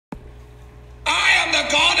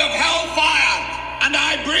And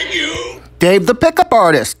I bring you Dave the Pickup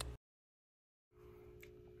Artist.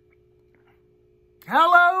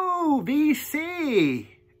 Hello, VC.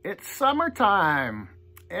 It's summertime,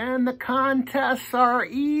 and the contests are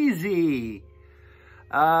easy.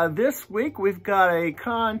 This week, we've got a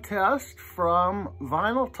contest from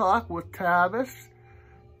Vinyl Talk with Tavis.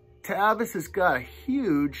 Tavis has got a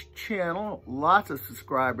huge channel, lots of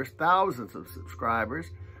subscribers, thousands of subscribers.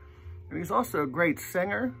 And he's also a great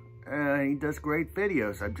singer, and he does great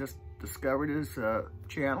videos. I've just discovered his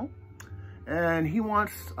channel. And he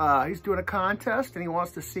wants, he's doing a contest, and he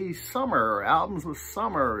wants to see summer, albums with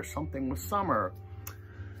summer, or something with summer.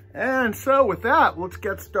 And so with that, let's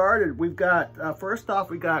get started. We've got, first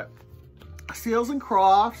off, we got Seals and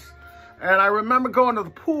Crofts. And I remember going to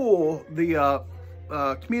the pool, the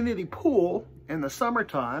community pool in the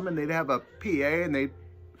summertime, and they'd have a PA, and they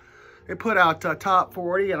put out top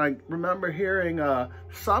 40, and I remember hearing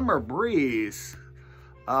Summer Breeze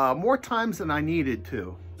more times than I needed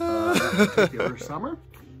to that particular summer.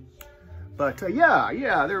 But yeah,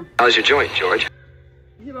 they're... How's your joint, George?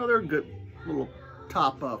 You know, they're a good little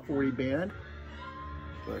top 40 band.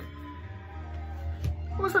 But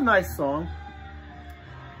it was a nice song.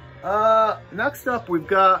 Next up, we've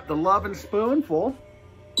got The Lovin' Spoonful.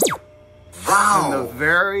 Wow. And the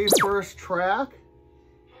very first track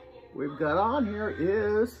we've got on here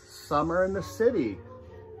is Summer in the City.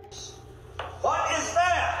 What is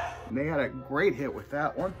that? And they had a great hit with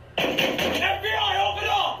that one. FBI, open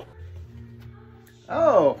up!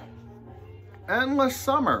 Oh, Endless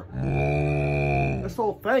Summer. This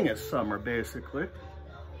whole thing is summer, basically.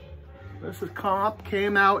 This is Comp,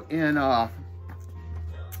 came out in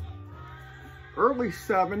early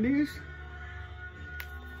 70s.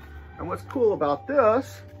 And what's cool about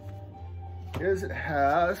this is it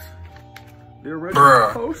has the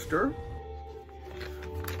original poster.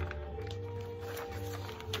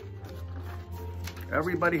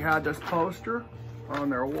 Everybody had this poster on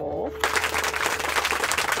their wall.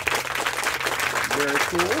 Very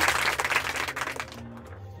cool.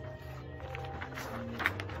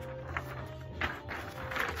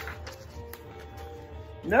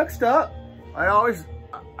 Next up,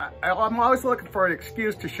 I'm always looking for an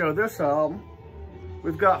excuse to show this album.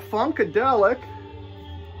 We've got Funkadelic,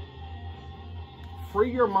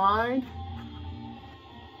 Free Your Mind,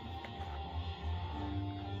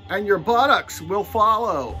 and Your Buttocks Will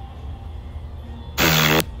Follow.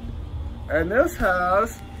 And this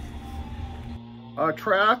has a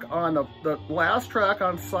track on the last track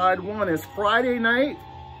on side 1 is Friday Night,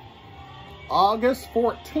 August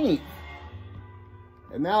 14th.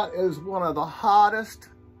 And that is one of the hottest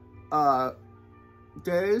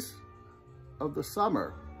days of the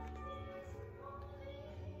summer.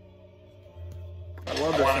 I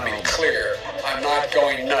love this album. I want to be clear, I'm not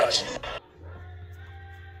going nuts.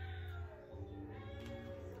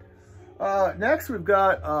 Next, we've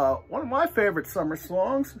got one of my favorite summer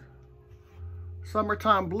songs,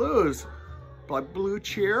 Summertime Blues by Blue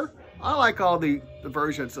Cheer. I like all the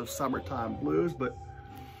versions of Summertime Blues, but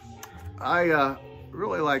I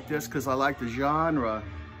really like this because I like the genre.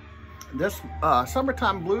 This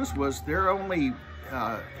Summertime Blues was their only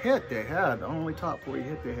hit they had, the only top 40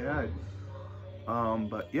 hit they had.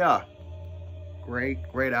 But yeah, great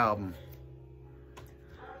album.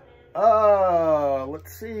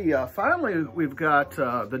 Let's see, finally we've got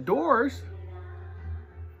The Doors,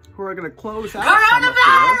 who are going to close out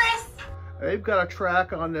Coronavirus! They've got a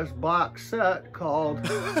track on this box set called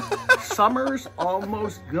Summer's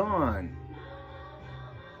Almost Gone.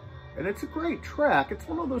 And it's a great track. It's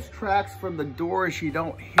one of those tracks from The Doors you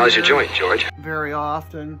don't hear How's your joint, George? very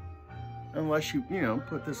often, unless you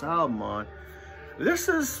put this album on. This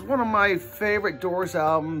is one of my favorite Doors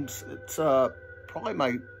albums. It's probably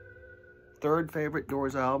my third favorite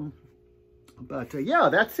Doors album. But yeah,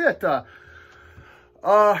 that's it.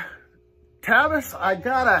 Tavis, I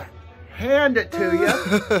gotta hand it to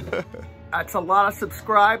you. That's a lot of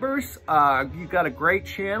subscribers. You got a great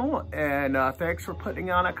channel, and thanks for putting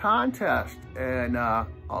on a contest. And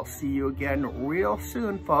I'll see you again real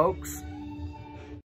soon, folks.